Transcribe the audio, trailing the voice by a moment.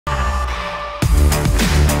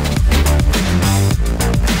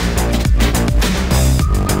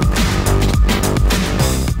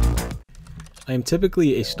I am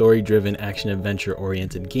typically a story-driven,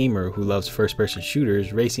 action-adventure-oriented gamer who loves first-person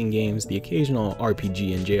shooters, racing games, the occasional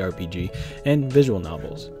RPG and JRPG, and visual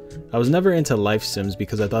novels. I was never into life sims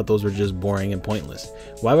because I thought those were just boring and pointless.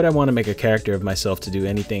 Why would I want to make a character of myself to do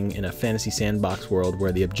anything in a fantasy sandbox world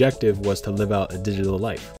where the objective was to live out a digital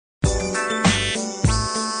life?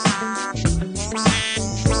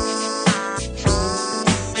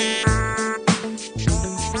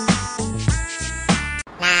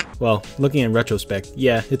 Well, looking in retrospect,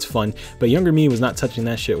 yeah, it's fun, but younger me was not touching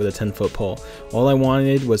that shit with a 10-foot pole. All I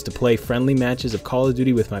wanted was to play friendly matches of Call of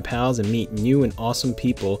Duty with my pals and meet new and awesome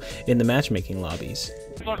people in the matchmaking lobbies.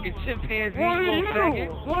 Fucking chimpanzee, what are you?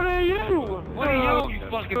 What are you? What are you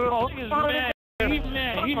fucking mad? He's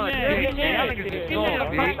mad. He's mad.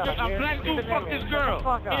 A black dude fucked this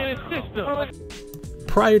girl and his sister.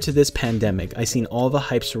 Prior to this pandemic, I seen all the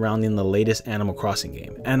hype surrounding the latest Animal Crossing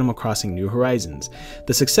game, Animal Crossing New Horizons,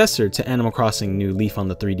 the successor to Animal Crossing New Leaf on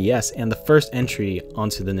the 3DS and the first entry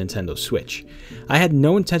onto the Nintendo Switch. I had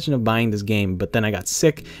no intention of buying this game, but then I got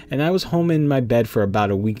sick and I was home in my bed for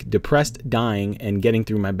about a week, depressed, dying, and getting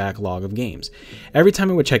through my backlog of games. Every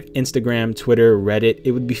time I would check Instagram, Twitter, Reddit,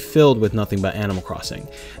 it would be filled with nothing but Animal Crossing.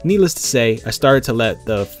 Needless to say, I started to let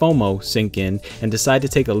the FOMO sink in and decided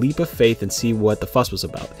to take a leap of faith and see what the fuss was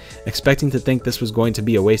about, expecting to think this was going to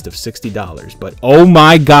be a waste of $60, but oh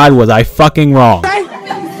my god, was I fucking wrong.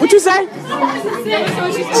 What'd you say?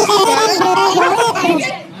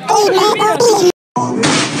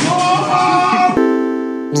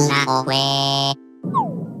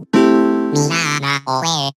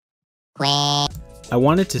 I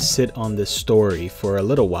wanted to sit on this story for a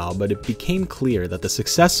little while, but it became clear that the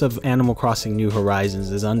success of Animal Crossing New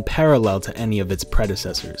Horizons is unparalleled to any of its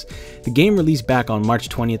predecessors. The game released back on March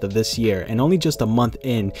 20th of this year, and only just a month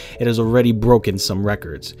in, it has already broken some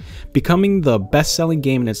records, becoming the best-selling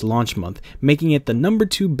game in its launch month, making it the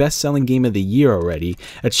 #2 best-selling game of the year already,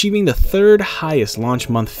 achieving the 3rd highest launch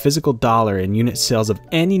month physical dollar and unit sales of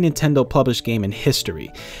any Nintendo published game in history.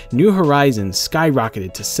 New Horizons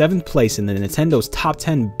skyrocketed to 7th place in the Nintendo's top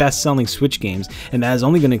 10 best-selling Switch games, and that is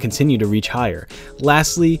only going to continue to reach higher.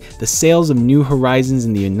 Lastly, the sales of New Horizons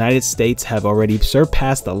in the United States have already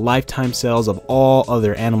surpassed the lifetime sales of all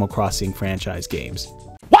other Animal Crossing franchise games.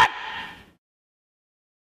 What?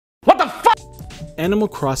 What the fuck? Animal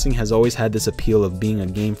Crossing has always had this appeal of being a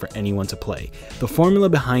game for anyone to play. The formula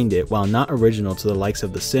behind it, while not original to the likes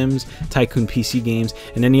of The Sims, Tycoon PC games,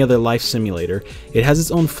 and any other life simulator, it has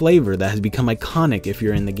its own flavor that has become iconic if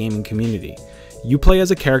you're in the gaming community. You play as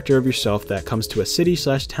a character of yourself that comes to a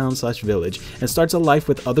city/town/village and starts a life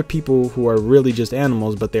with other people who are really just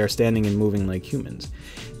animals, but they are standing and moving like humans.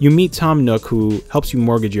 You meet Tom Nook, who helps you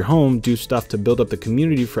mortgage your home, do stuff to build up the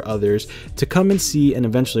community for others to come and see and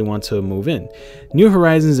eventually want to move in. New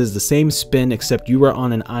Horizons is the same spin, except you are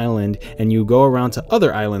on an island and you go around to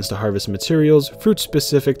other islands to harvest materials, fruits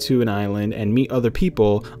specific to an island, and meet other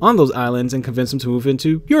people on those islands and convince them to move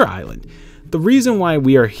into your island. The reason why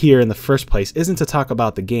we are here in the first place isn't to talk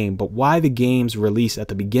about the game, but why the game's release at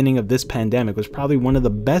the beginning of this pandemic was probably one of the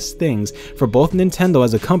best things for both Nintendo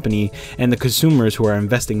as a company and the consumers who are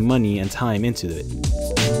investing money and time into it.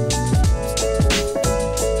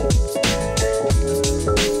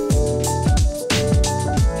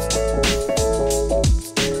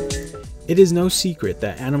 It is no secret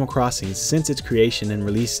that Animal Crossing, since its creation and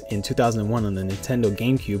release in 2001 on the Nintendo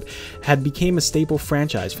GameCube, had become a staple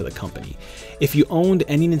franchise for the company. If you owned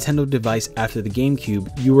any Nintendo device after the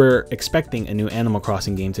GameCube, you were expecting a new Animal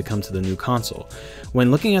Crossing game to come to the new console.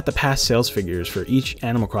 When looking at the past sales figures for each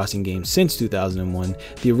Animal Crossing game since 2001,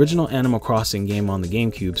 the original Animal Crossing game on the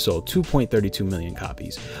GameCube sold 2.32 million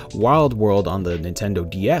copies, Wild World on the Nintendo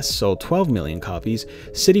DS sold 12 million copies,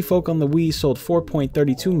 City Folk on the Wii sold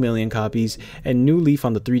 4.32 million copies, and New Leaf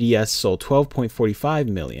on the 3DS sold 12.45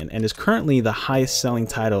 million and is currently the highest selling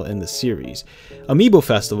title in the series. Amiibo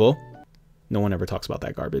Festival, no one ever talks about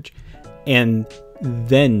that garbage, and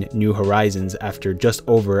then New Horizons, after just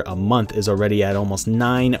over a month, is already at almost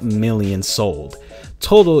 9 million sold.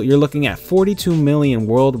 Total, you're looking at 42 million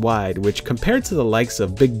worldwide, which compared to the likes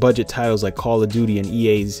of big budget titles like Call of Duty and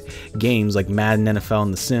EA's games like Madden, NFL,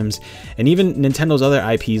 and The Sims, and even Nintendo's other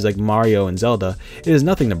IPs like Mario and Zelda, it is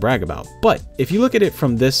nothing to brag about. But if you look at it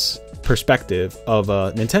from this perspective of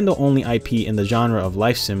a Nintendo-only IP in the genre of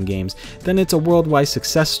life sim games, then it's a worldwide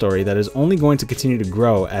success story that is only going to continue to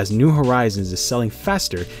grow as New Horizons is selling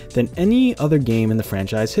faster than any other game in the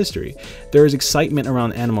franchise history. There is excitement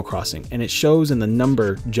around Animal Crossing, and it shows in the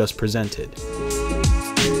number just presented.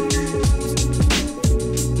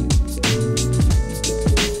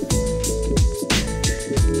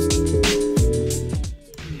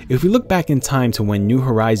 If we look back in time to when New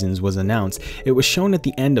Horizons was announced, it was shown at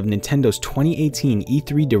the end of Nintendo's 2018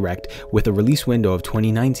 E3 Direct with a release window of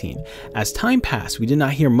 2019. As time passed, we did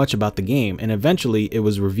not hear much about the game, and eventually it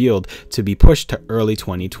was revealed to be pushed to early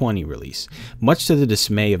 2020 release. Much to the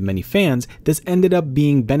dismay of many fans, this ended up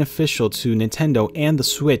being beneficial to Nintendo and the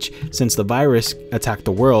Switch since the virus attacked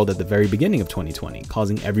the world at the very beginning of 2020,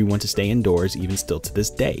 causing everyone to stay indoors even still to this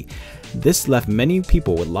day. This left many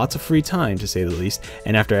people with lots of free time, to say the least,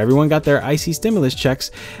 and after everyone got their icy stimulus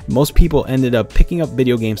checks, most people ended up picking up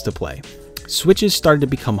video games to play. Switches started to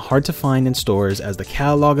become hard to find in stores as the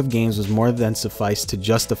catalog of games was more than suffice to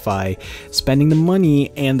justify spending the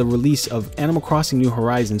money, and the release of Animal Crossing New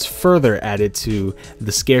Horizons further added to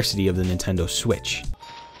the scarcity of the Nintendo Switch.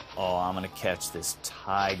 Oh, I'm gonna catch this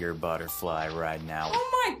tiger butterfly right now.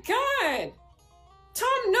 Oh my god!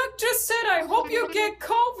 Tom Nook just said, I hope you get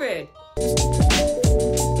COVID.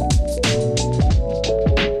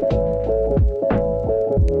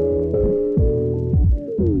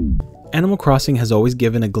 Animal Crossing has always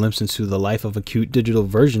given a glimpse into the life of a cute digital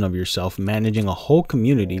version of yourself, managing a whole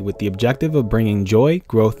community with the objective of bringing joy,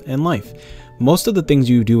 growth, and life. Most of the things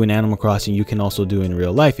you do in Animal Crossing you can also do in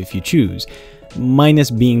real life if you choose,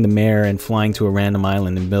 minus being the mayor and flying to a random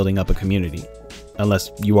island and building up a community.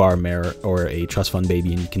 Unless you are a mayor or a trust fund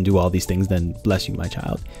baby and you can do all these things, then bless you, my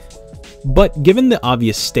child. But given the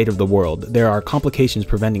obvious state of the world, there are complications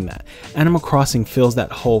preventing that. Animal Crossing fills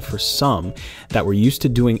that hole for some that were used to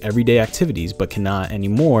doing everyday activities but cannot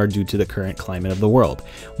anymore due to the current climate of the world.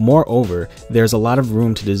 Moreover, there's a lot of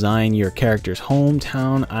room to design your character's home,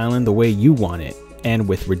 town, island the way you want it, and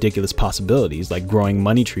with ridiculous possibilities like growing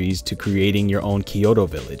money trees to creating your own Kyoto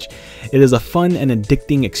village. It is a fun and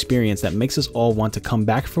addicting experience that makes us all want to come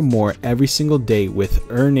back for more every single day, with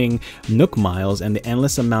earning Nook Miles and the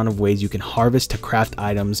endless amount of ways you can harvest to craft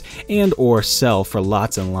items and or sell for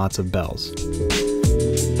lots and lots of bells.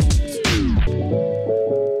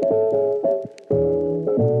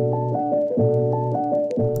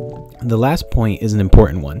 The last point is an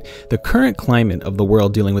important one. The current climate of the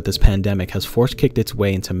world dealing with this pandemic has force-kicked its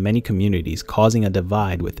way into many communities, causing a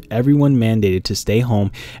divide with everyone mandated to stay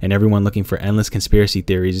home and everyone looking for endless conspiracy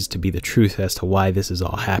theories to be the truth as to why this is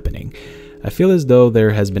all happening. I feel as though there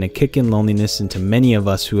has been a kick in loneliness into many of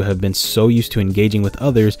us who have been so used to engaging with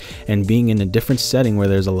others and being in a different setting where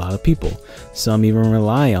there's a lot of people. Some even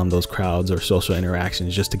rely on those crowds or social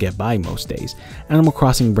interactions just to get by most days. Animal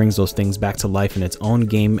Crossing brings those things back to life in its own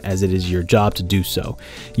game, as it is your job to do so.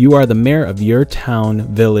 You are the mayor of your town,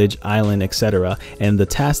 village, island, etc., and the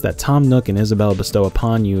task that Tom Nook and Isabelle bestow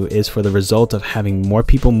upon you is for the result of having more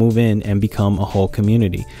people move in and become a whole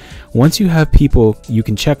community. Once you have people, you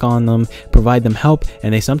can check on them, provide them help,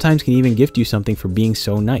 and they sometimes can even gift you something for being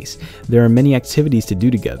so nice. There are many activities to do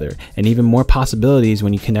together, and even more possibilities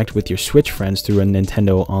when you connect with your Switch friends through a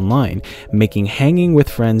Nintendo Online, making hanging with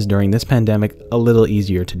friends during this pandemic a little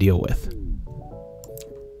easier to deal with.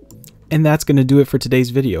 And that's going to do it for today's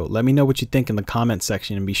video. Let me know what you think in the comment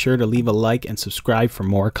section, and be sure to leave a like and subscribe for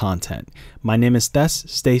more content. My name is Tess,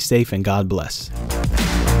 stay safe and God bless.